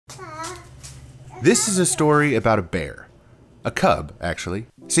This is a story about a bear. A cub, actually.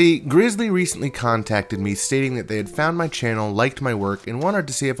 See, Grizzly recently contacted me stating that they had found my channel, liked my work, and wanted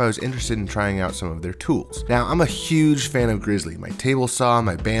to see if I was interested in trying out some of their tools. Now, I'm a huge fan of Grizzly. My table saw,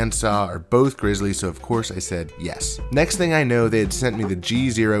 my bandsaw are both Grizzly, so of course I said yes. Next thing I know, they had sent me the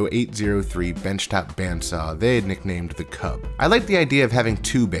G0803 Benchtop Bandsaw they had nicknamed the Cub. I liked the idea of having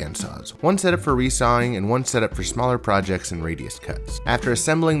two bandsaws, one set up for resawing and one set up for smaller projects and radius cuts. After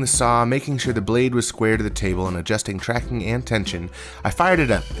assembling the saw, making sure the blade was square to the table and adjusting tracking and tension, I fired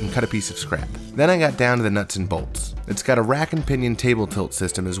it up and cut a piece of scrap. Then I got down to the nuts and bolts. It's got a rack and pinion table tilt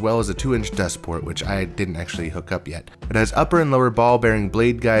system as well as a 2-inch dust port, which I didn't actually hook up yet. It has upper and lower ball bearing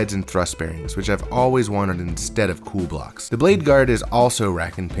blade guides and thrust bearings, which I've always wanted instead of cool blocks. The blade guard is also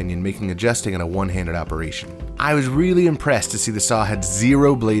rack and pinion, making adjusting in a one-handed operation. I was really impressed to see the saw had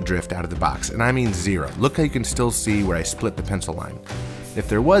zero blade drift out of the box, and I mean zero. Look how you can still see where I split the pencil line. If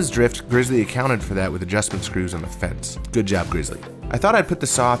there was drift, Grizzly accounted for that with adjustment screws on the fence. Good job, Grizzly. I thought I'd put the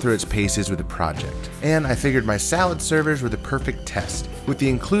saw through its paces with the project, and I figured my salad servers were the perfect test. With the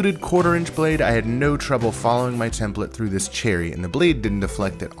included 1/4-inch blade, I had no trouble following my template through this cherry, and the blade didn't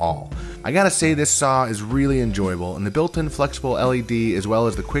deflect at all. I gotta say, this saw is really enjoyable, and the built-in flexible LED as well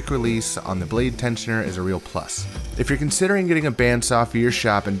as the quick release on the blade tensioner is a real plus. If you're considering getting a bandsaw for your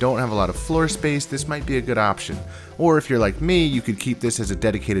shop and don't have a lot of floor space, this might be a good option. Or if you're like me, you could keep this as a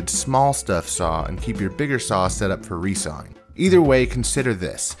dedicated small stuff saw and keep your bigger saw set up for resawing. Either way, consider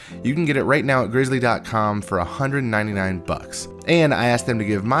this. You can get it right now at grizzly.com for $199. And I asked them to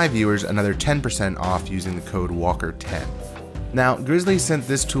give my viewers another 10% off using the code WALKER10. Now, Grizzly sent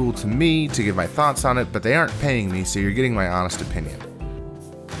this tool to me to give my thoughts on it, but they aren't paying me, so you're getting my honest opinion.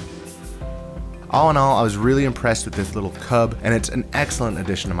 All in all, I was really impressed with this little cub, and it's an excellent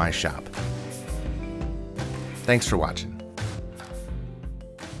addition to my shop. Thanks for watching.